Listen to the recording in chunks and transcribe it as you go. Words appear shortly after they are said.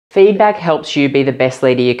Feedback helps you be the best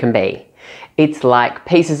leader you can be. It's like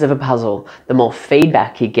pieces of a puzzle. The more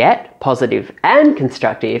feedback you get, positive and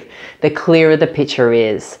constructive, the clearer the picture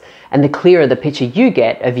is. And the clearer the picture you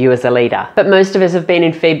get of you as a leader. But most of us have been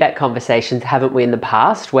in feedback conversations, haven't we, in the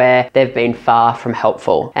past, where they've been far from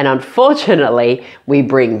helpful. And unfortunately, we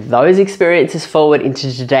bring those experiences forward into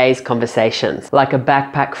today's conversations, like a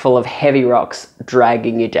backpack full of heavy rocks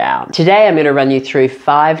dragging you down. Today, I'm going to run you through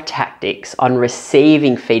 5 tactics on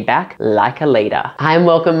receiving feedback like a leader. Hi and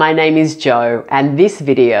welcome, my name is Jo, and this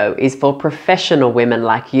video is for professional women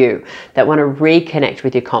like you that want to reconnect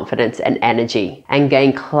with your confidence and energy and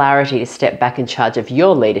gain clarity to step back in charge of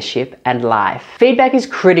your leadership and life. Feedback is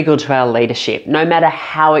critical to our leadership, no matter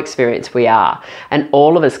how experienced we are, and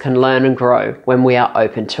all of us can learn and grow when we are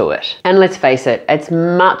open to it. And let's face it, it's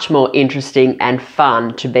much more interesting and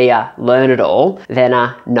fun to be a learn-it-all than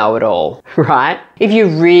a know-it-all, right? If you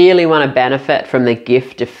really want to benefit from the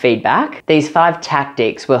gift of feedback, these 5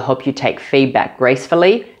 tactics will help you take feedback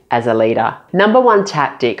gracefully as a leader. Number 1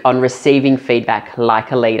 tactic on receiving feedback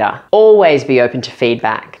like a leader. Always be open to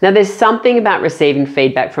feedback. Now, there's something about receiving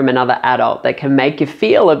feedback from another adult that can make you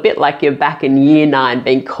feel a bit like you're back in year 9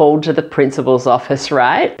 being called to the principal's office,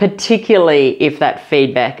 right? Particularly if that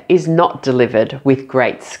feedback is not delivered with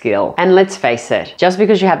great skill. And let's face it, just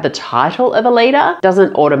because you have the title of a leader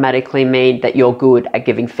doesn't automatically mean that you're good at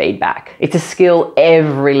giving feedback. It's a skill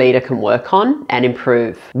every leader can work on and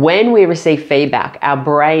improve. When we receive feedback, our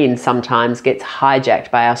brain sometimes gets hijacked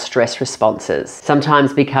by our stress responses,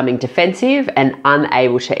 sometimes becoming defensive and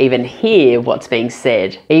unable to even hear what's being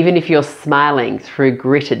said, even if you're smiling through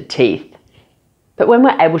gritted teeth. But when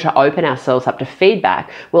we're able to open ourselves up to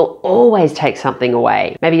feedback, we'll always take something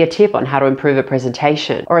away. Maybe a tip on how to improve a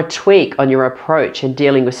presentation, or a tweak on your approach in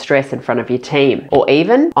dealing with stress in front of your team, or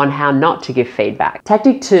even on how not to give feedback.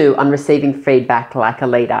 Tactic 2 on receiving feedback like a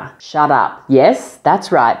leader. Shut up. Yes,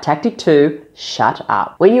 that's right. Tactic 2. Shut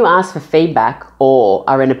up. When you ask for feedback or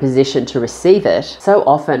are in a position to receive it, so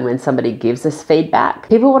often when somebody gives us feedback,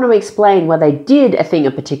 people want to explain why they did a thing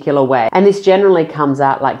a particular way. And this generally comes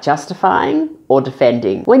out like justifying or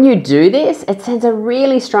defending. When you do this, it sends a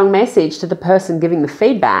really strong message to the person giving the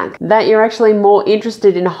feedback that you're actually more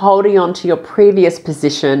interested in holding on to your previous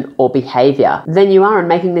position or behavior than you are in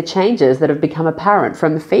making the changes that have become apparent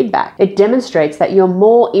from the feedback. It demonstrates that you're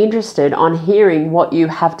more interested on hearing what you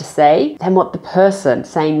have to say than what the person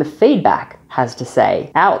saying the feedback has to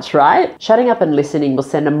say. Ouch, right? Shutting up and listening will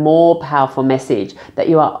send a more powerful message that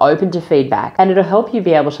you are open to feedback, and it'll help you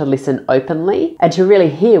be able to listen openly and to really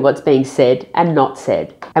hear what's being said and not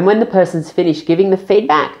said. And when the person's finished giving the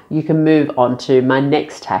feedback, you can move on to my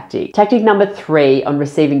next tactic. Tactic number 3 on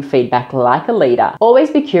receiving feedback like a leader.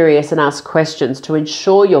 Always be curious and ask questions to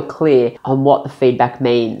ensure you're clear on what the feedback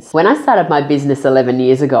means. When I started my business 11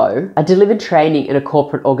 years ago, I delivered training in a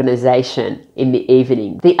corporate organization in the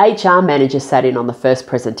evening. The HR manager sat in on the first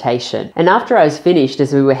presentation, and after I was finished,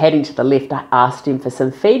 as we were heading to the lift, I asked him for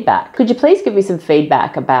some feedback. Could you please give me some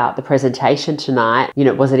feedback about the presentation tonight?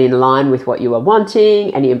 Was it in line with what you were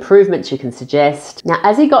wanting? Any improvements you can suggest? Now,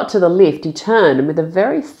 as he got to the lift, he turned and with a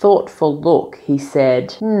very thoughtful look, he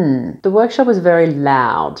said, the workshop was very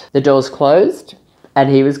loud. The doors closed, and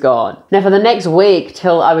he was gone. Now, for the next week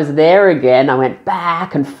till I was there again, I went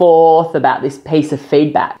back and forth about this piece of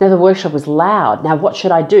feedback. Now, the workshop was loud. Now, what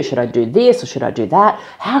should I do? Should I do this or should I do that?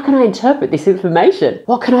 How can I interpret this information?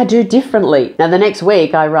 What can I do differently? Now, the next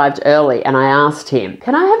week I arrived early and I asked him,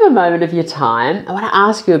 can I have a moment of your time? I want to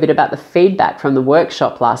ask you a bit about the feedback from the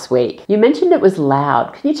workshop last week. You mentioned it was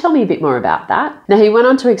loud. Can you tell me a bit more about that? Now, he went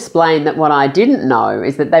on to explain that what I didn't know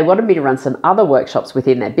is that they wanted me to run some other workshops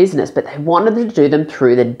within their business, but they wanted to do them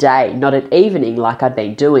through the day, not at evening like I'd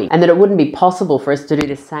been doing, and that it wouldn't be possible for us to do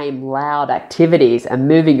the same loud activities and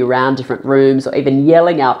moving around different rooms or even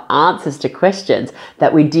yelling out answers to questions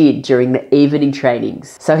that we did during the evening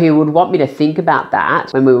trainings. So he would want me to think about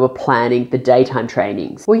that when we were planning the daytime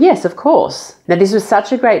trainings. Well, yes, of course. Now, this was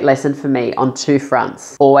such a great lesson for me on 2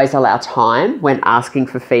 fronts. Always allow time when asking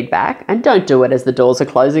for feedback, and don't do it as the doors are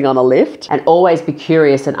closing on a lift. And always be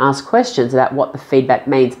curious and ask questions about what the feedback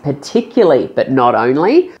means, particularly, but not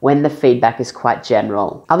only, when the feedback is quite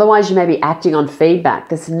general. Otherwise, you may be acting on feedback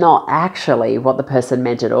that's not actually what the person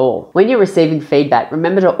meant at all. When you're receiving feedback,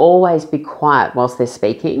 remember to always be quiet whilst they're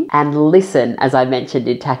speaking and listen, as I mentioned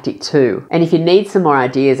in tactic 2. And if you need some more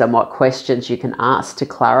ideas on what questions you can ask to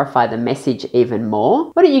clarify the message even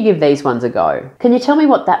more? Why don't you give these ones a go? Can you tell me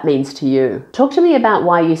what that means to you? Talk to me about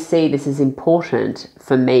why you see this as important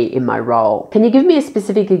for me in my role. Can you give me a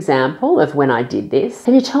specific example of when I did this?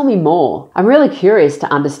 Can you tell me more? I'm really curious to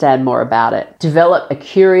understand more about it. Develop a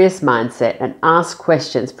curious mindset and ask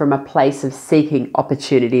questions from a place of seeking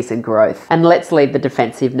opportunities and growth. And let's leave the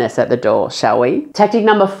defensiveness at the door, shall we? Tactic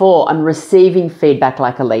number 4 on receiving feedback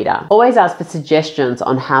like a leader. Always ask for suggestions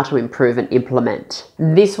on how to improve and implement.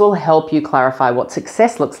 This will help you clarify what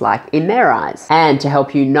success looks like in their eyes and to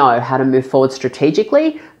help you know how to move forward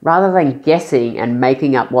strategically rather than guessing and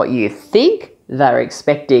making up what you think they're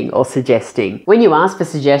expecting or suggesting. When you ask for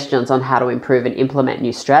suggestions on how to improve and implement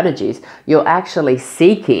new strategies, you're actually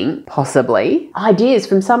seeking, possibly, ideas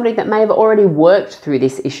from somebody that may have already worked through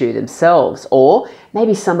this issue themselves, or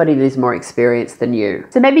maybe somebody that is more experienced than you.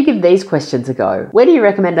 So maybe give these questions a go. Where do you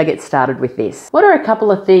recommend I get started with this? What are a couple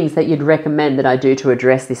of things that you'd recommend that I do to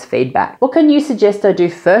address this feedback? What can you suggest I do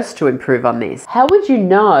first to improve on this? How would you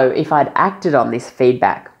know if I'd acted on this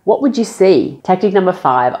feedback? What would you see? Tactic number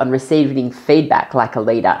 5 on receiving feedback like a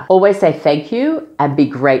leader. Always say thank you and be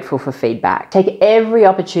grateful for feedback. Take every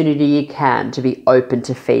opportunity you can to be open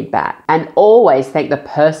to feedback and always thank the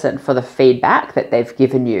person for the feedback that they've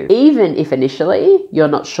given you, even if initially you're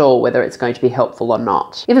not sure whether it's going to be helpful or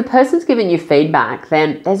not. If a person's given you feedback,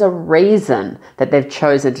 then there's a reason that they've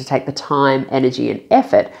chosen to take the time, energy, and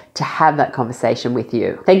effort to have that conversation with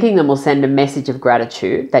you. Thanking them will send a message of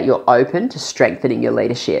gratitude that you're open to strengthening your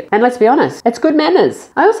leadership. And let's be honest, it's good manners.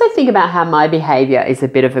 I also think about how my behavior is a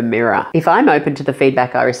bit of a mirror. If I'm open to the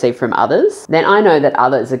feedback I receive from others, then I know that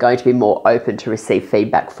others are going to be more open to receive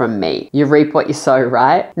feedback from me. You reap what you sow,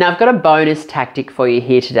 right? Now I've got a bonus tactic for you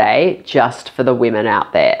here today, just for the women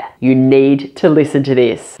out there. You need to listen to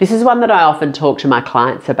this. This is one that I often talk to my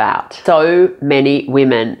clients about. So many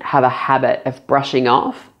women have a habit of brushing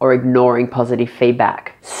off or ignoring positive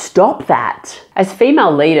feedback. Stop that. As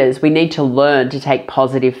female leaders, we need to learn to take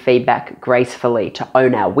positive feedback gracefully, to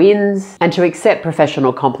own our wins, and to accept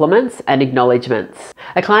professional compliments and acknowledgements.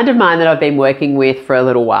 A client of mine that I've been working with for a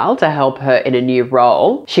little while to help her in a new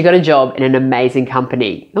role, she got a job in an amazing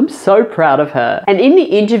company. I'm so proud of her. And in the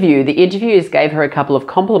interviewers gave her a couple of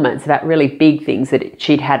compliments about really big things that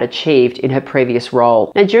she'd had achieved in her previous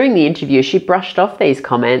role. And during the interview, she brushed off these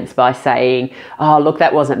comments by saying, "Oh, look,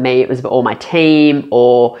 that wasn't me, it was all my team,"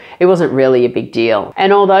 or "It wasn't really a big deal."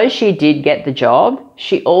 And although she did get the job,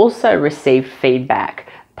 she also received feedback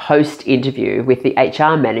post-interview with the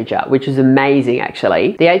HR manager, which was amazing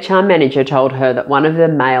actually. The HR manager told her that one of the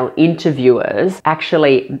male interviewers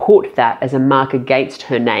actually put that as a mark against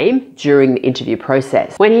her name during the interview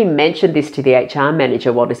process. When he mentioned this to the HR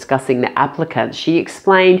manager while discussing the applicants, she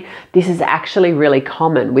explained this is actually really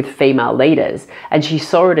common with female leaders, and she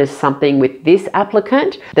saw it as something with this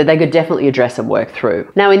applicant that they could definitely address and work through.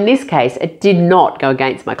 Now in this case, it did not go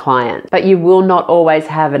against my client, but you will not always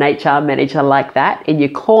have an HR manager like that in your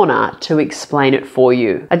corner to explain it for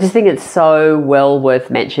you. I just think it's so well worth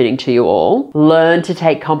mentioning to you all. Learn to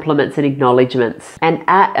take compliments and acknowledgements, and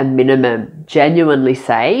at a minimum, genuinely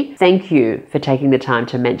say, "Thank you for taking the time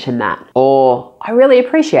to mention that," or "I really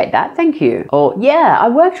appreciate that, thank you," or "Yeah, I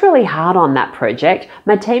worked really hard on that project.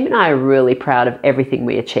 My team and I are really proud of everything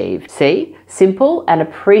we achieved." See? Simple, and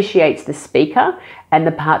appreciates the speaker and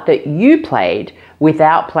the part that you played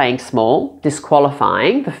without playing small,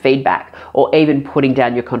 disqualifying the feedback, or even putting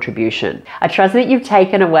down your contribution. I trust that you've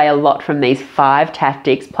taken away a lot from these 5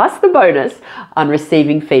 tactics, plus the bonus on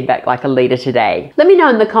receiving feedback like a leader today. Let me know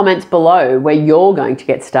in the comments below where you're going to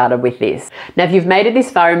get started with this. Now, if you've made it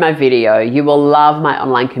this far in my video, you will love my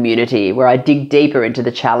online community where I dig deeper into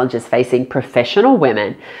the challenges facing professional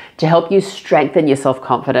women to help you strengthen your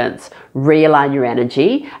self-confidence, realign your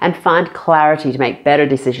energy, and find clarity to make better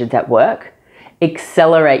decisions at work,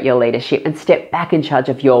 accelerate your leadership, and step back in charge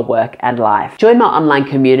of your work and life. Join my online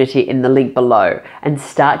community in the link below and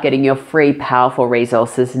start getting your free powerful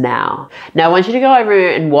resources now. Now, I want you to go over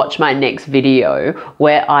and watch my next video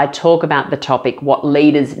where I talk about the topic, what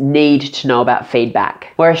leaders need to know about feedback,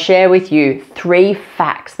 where I share with you 3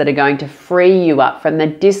 facts that are going to free you up from the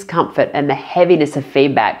discomfort and the heaviness of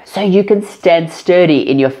feedback so you can stand sturdy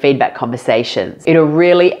in your feedback conversations. It'll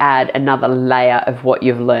really add another layer of what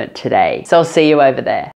you've learned today. So I'll see you over there.